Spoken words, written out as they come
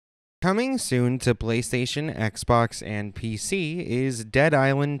Coming soon to PlayStation, Xbox, and PC is Dead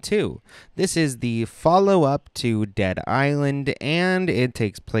Island 2. This is the follow-up to Dead Island, and it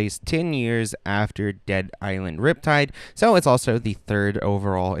takes place 10 years after Dead Island Riptide, so it's also the third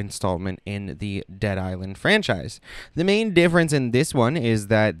overall installment in the Dead Island franchise. The main difference in this one is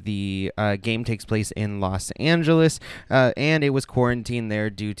that the game takes place in Los Angeles, and it was quarantined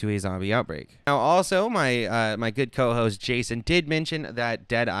there due to a zombie outbreak. Now, also, my good co-host Jason did mention that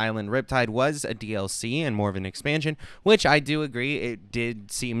Dead Island Riptide was a DLC and more of an expansion, which I do agree. It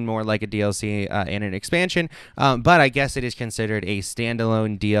did seem more like a DLC and an expansion, but I guess it is considered a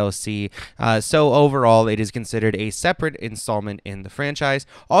standalone DLC. So overall, it is considered a separate installment in the franchise.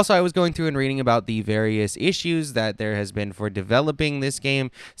 Also, I was going through and reading about the various issues that there has been for developing this game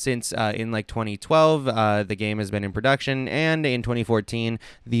since in like 2012, the game has been in production, and in 2014,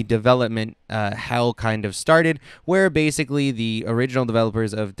 the development hell kind of started, where basically the original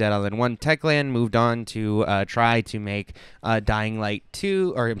developers of Dead Island 1 Techland moved on to try to make Dying Light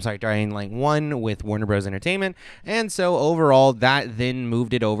 1 with Warner Bros. Entertainment, and so overall that then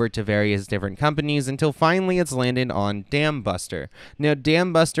moved it over to various different companies until finally it's landed on Dambuster. Now,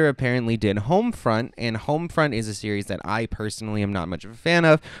 Dambuster apparently did Homefront, and Homefront is a series that I personally am not much of a fan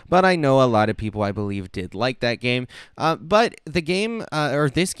of, but I know a lot of people, I believe, did like that game. But the game, or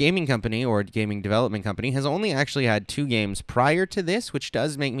this gaming company, or gaming development company, has only actually had 2 games prior to this, which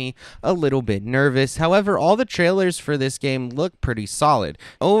does make me a little bit nervous. However, all the trailers for this game look pretty solid.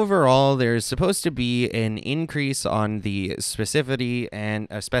 Overall, there's supposed to be an increase on the specificity and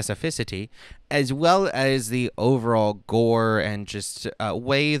specificity, as well as the overall gore and just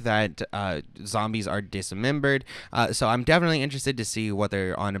way that zombies are dismembered. So I'm definitely interested to see what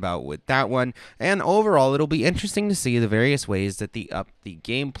they're on about with that one. And overall, it'll be interesting to see the various ways that they up the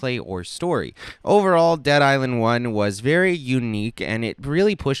gameplay or story. Overall, Dead Island 1 was very unique, and it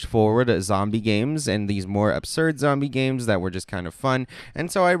really pushed forward zombie games and these more absurd zombie games that were just kind of fun.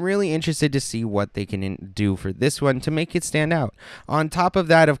 And so I'm really interested to see what they can do for this one to make it stand out. On top of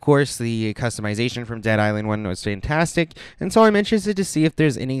that, of course, the customization from Dead Island 1 was fantastic, and so I'm interested to see if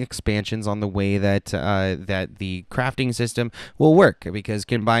there's any expansions on the way that that the crafting system will work, because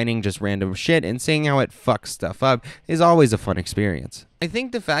combining just random shit and seeing how it fucks stuff up is always a fun experience. I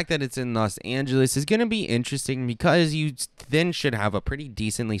think the fact that it's in Los Angeles is going to be interesting because you then should have a pretty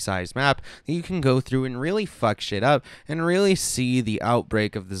decently sized map that you can go through and really fuck shit up and really see the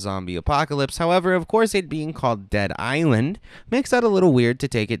outbreak of the zombie apocalypse. However, of course, it being called Dead Island makes that a little weird to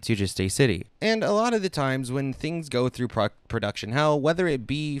take it to just a city. And a lot of the times when things go through production hell, whether it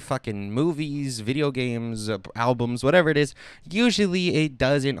be fucking movies, video games, albums, whatever it is, usually it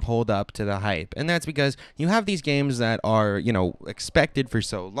doesn't hold up to the hype. And that's because you have these games that are, expected for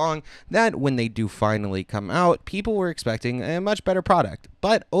so long that when they do finally come out, people were expecting a much better product.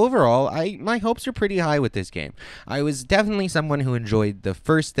 But overall, my hopes are pretty high with this game. I was definitely someone who enjoyed the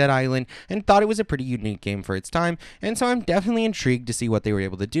first Dead Island and thought it was a pretty unique game for its time, and so I'm definitely intrigued to see what they were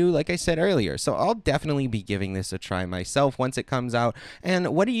able to do, like I said earlier. So I'll definitely be giving this a try myself once it comes out.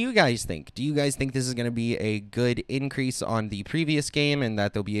 And what do you guys think? Do you guys think this is going to be a good increase on the previous game and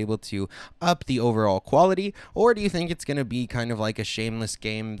that they'll be able to up the overall quality? Or do you think it's going to be kind of like a shameless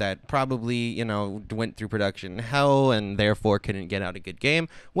game that probably, went through production hell and therefore couldn't get out a good game?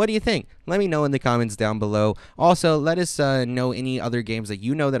 What do you think? Let me know in the comments down below. Also, let us know any other games that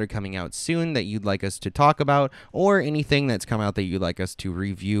you know that are coming out soon that you'd like us to talk about, or anything that's come out that you'd like us to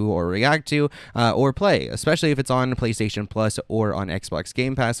review or react to or play, especially if it's on PlayStation Plus or on Xbox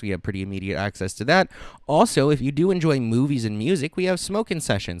Game Pass. We have pretty immediate access to that. Also, if you do enjoy movies and music, we have Smokin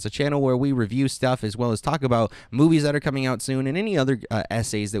Sessions, a channel where we review stuff as well as talk about movies that are coming out soon and any other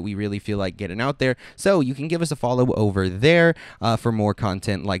essays that we really feel like getting out there. So you can give us a follow over there for more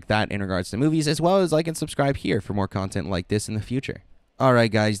content like that in regards to movies, as well as like and subscribe here for more content like this in the future.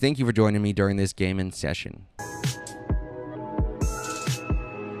 Alright guys, thank you for joining me during this gaming session. I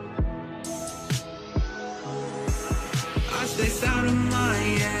stay out of my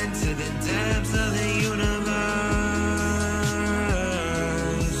head to the depths of the universe.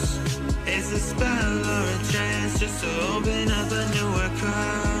 It's a spell or a chance just to open up a newer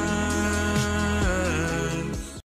curve.